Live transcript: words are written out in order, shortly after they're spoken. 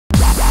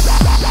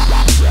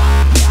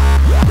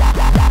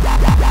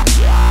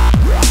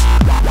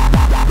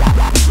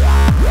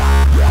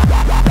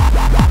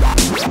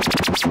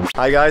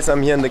Hi guys,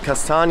 I'm here in the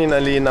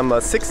Kastanienallee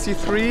number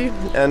 63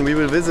 and we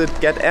will visit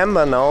Get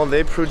Amber now.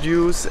 They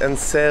produce and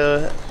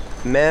sell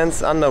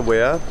men's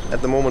underwear,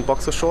 at the moment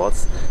boxer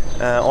shorts,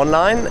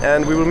 online,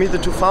 and we will meet the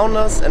two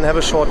founders and have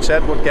a short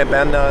chat what Get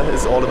Amber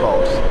is all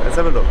about. Let's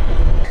have a look.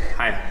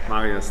 Hi,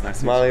 Marius,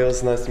 nice to meet you.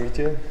 Marius, nice to meet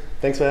you.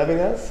 Thanks for having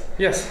us.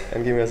 Yes.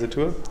 And giving us a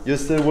tour. You're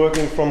still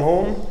working from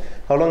home.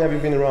 How long have you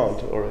been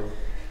around already?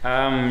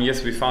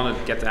 Yes, we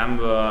founded Get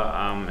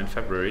Amber in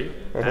February,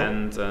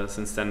 and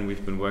since then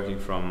we've been working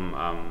from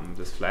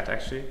this flat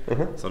actually.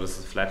 So this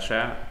is a flat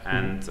share,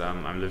 and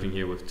I'm living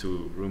here with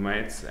two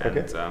roommates.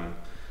 And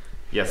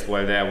yes,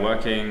 while they're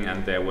working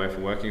and they're away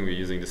from working, we're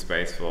using the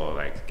space for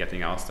like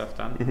getting our stuff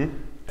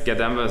done. Get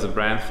Amber is a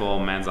brand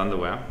for men's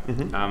underwear.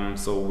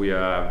 So we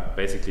are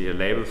basically a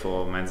label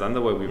for men's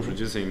underwear. We're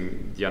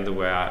producing the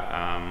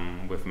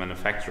underwear with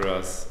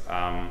manufacturers.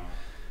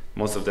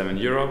 Most of them in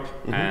Europe,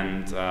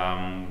 and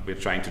we're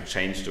trying to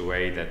change the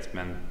way that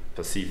men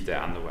perceive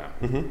their underwear.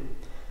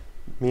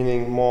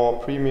 Meaning more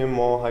premium,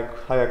 more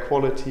higher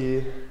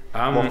quality,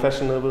 more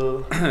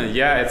fashionable?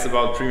 Yeah, it's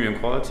about premium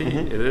quality,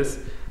 it is,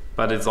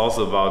 but it's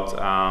also about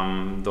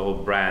the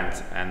whole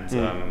brand. And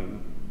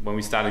when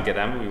we started Get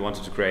Amber, we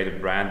wanted to create a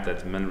brand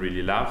that men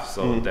really love.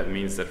 So that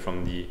means that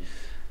from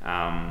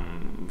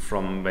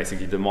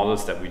basically the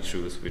models that we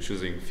choose, we're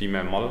choosing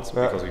female models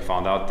because we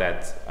found out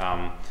that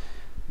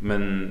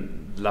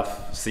men love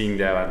seeing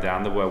their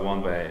underwear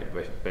worn by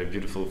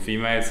beautiful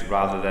females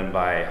rather than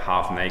by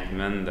half-naked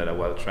men that are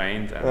well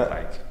trained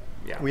and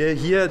We are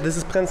here. This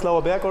is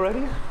Prenzlauer Berg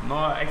already? No,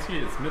 actually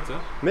it's Mitte.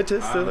 Mitte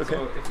still, okay.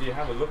 So if you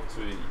have a look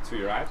to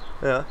your right,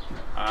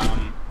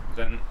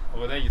 then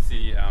over there you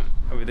see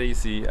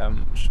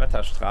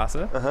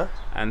Schwetterstraße,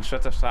 and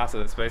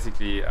Schwetterstraße is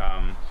basically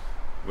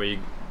where you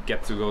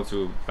get to go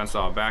to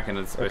Prenzlauer Berg, and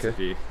it's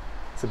basically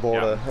the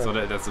border. Yeah, so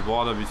that's the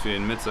border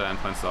between Mitte and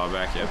Prenzlauer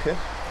Berg. Yeah. Okay.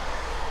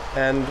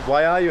 And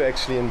why are you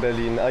actually in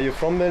Berlin? Are you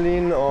from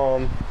Berlin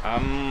or?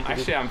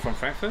 Actually, I'm from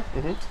Frankfurt,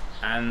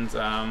 and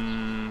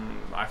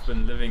I've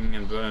been living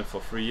in Berlin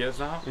for 3 years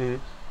now.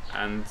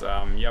 And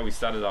yeah, we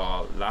started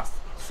our last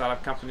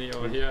startup company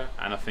over here,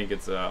 and I think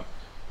it's a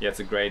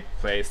great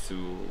place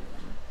to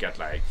get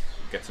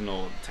to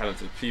know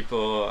talented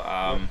people.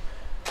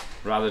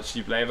 Rather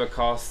cheap labor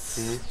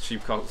costs,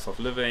 cheap costs of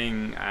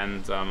living,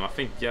 and I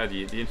think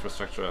the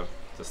infrastructure,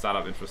 the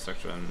startup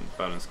infrastructure in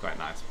Berlin is quite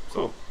nice.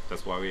 So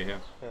that's why we're here.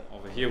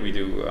 Over here we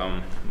do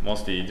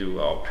mostly do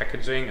our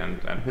packaging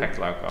and pack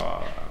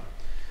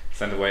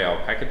send away our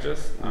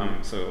packages.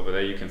 So over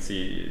there you can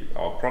see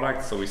our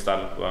products. So we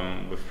started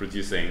with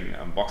producing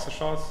boxer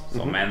shorts,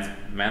 so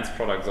men's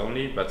products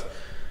only, but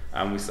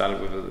we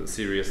started with a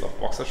series of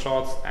boxer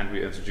shorts, and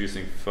we're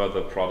introducing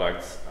further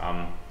products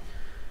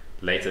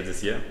later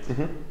this year.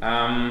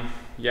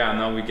 Yeah,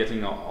 now we're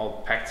getting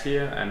all packed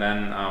here, and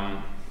then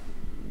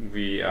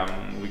we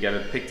get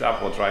it picked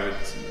up or drive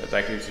it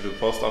directly to the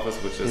post office,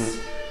 which is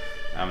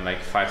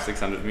like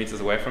 500-600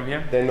 meters away from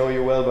here. They know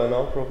you well by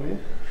now, probably?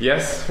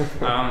 Yes,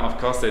 of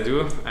course they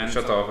do. And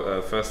shot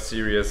our first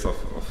series of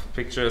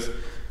pictures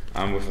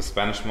with a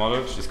Spanish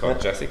model. She's called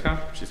Jessica.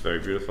 She's very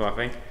beautiful, I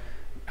think.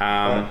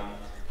 I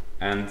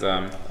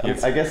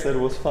guess that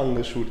was fun,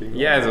 the shooting.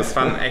 Yeah, it was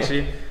fun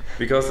actually.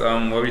 Because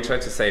where we try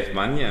to save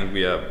money, and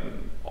we are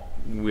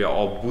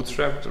all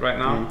bootstrapped right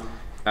now.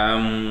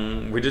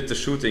 We did the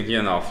shooting here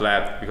in our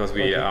flat because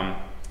we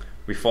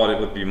thought it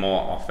would be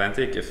more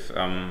authentic if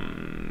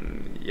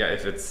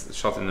it's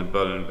shot in a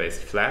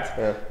Berlin-based flat,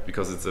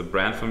 because it's a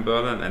brand from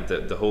Berlin, and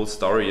the whole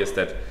story is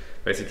that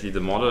basically the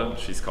model,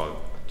 she's called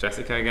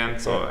Jessica again.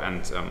 So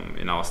and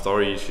in our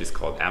story she's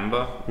called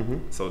Amber.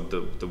 So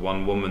the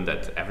one woman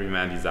that every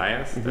man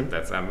desires,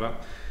 that's Amber.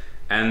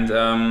 And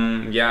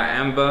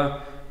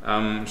Amber.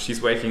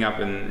 She's waking up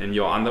in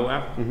your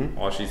underwear,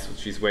 or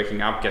she's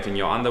waking up, getting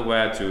your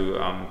underwear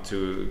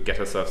to get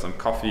herself some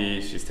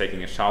coffee. She's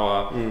taking a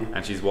shower,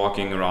 and she's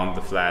walking around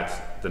the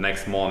flat the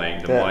next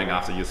morning, the morning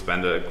after you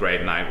spend a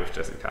great night with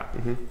Jessica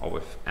or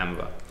with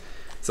Amber.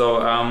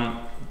 So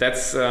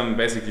that's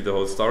basically the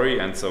whole story,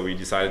 and so we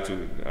decided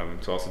to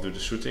also do the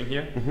shooting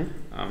here.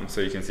 So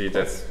you can see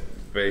that's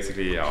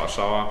basically our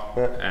shower,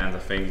 and I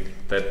think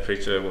that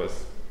picture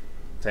was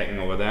taken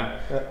over there.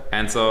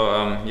 And so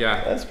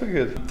that's pretty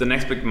good. The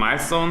next big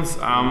milestones,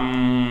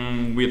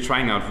 we're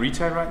trying out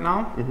retail right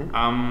now.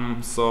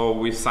 So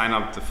we've signed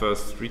up the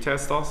first retail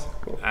stores,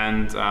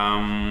 and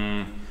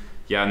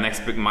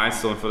next big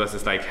milestone for us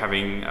is like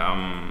having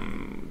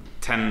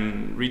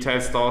 10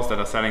 retail stores that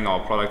are selling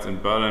our products in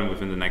Berlin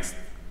within the next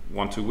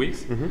 1-2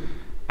 weeks.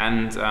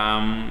 And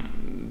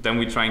then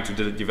we're trying to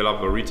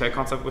develop a retail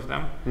concept with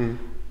them.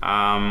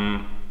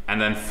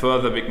 And then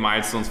further big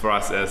milestones for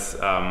us is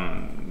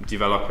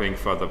developing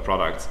further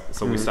products.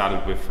 So we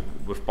started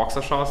with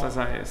boxer shorts, as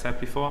I said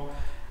before,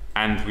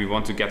 and we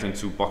want to get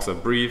into boxer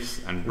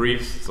briefs,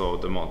 so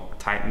the more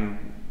tightened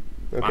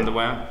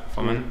underwear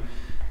for men.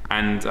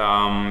 And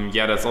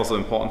that's also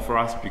important for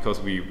us because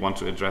we want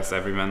to address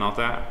every man out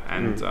there.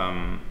 And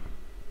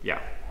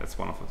that's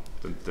one of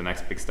the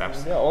next big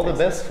steps. Yeah, all the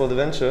best for the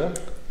venture.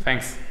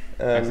 Thanks.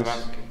 Thanks a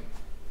lot.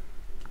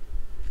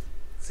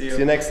 See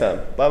you next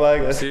time. Bye bye,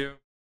 guys. See you.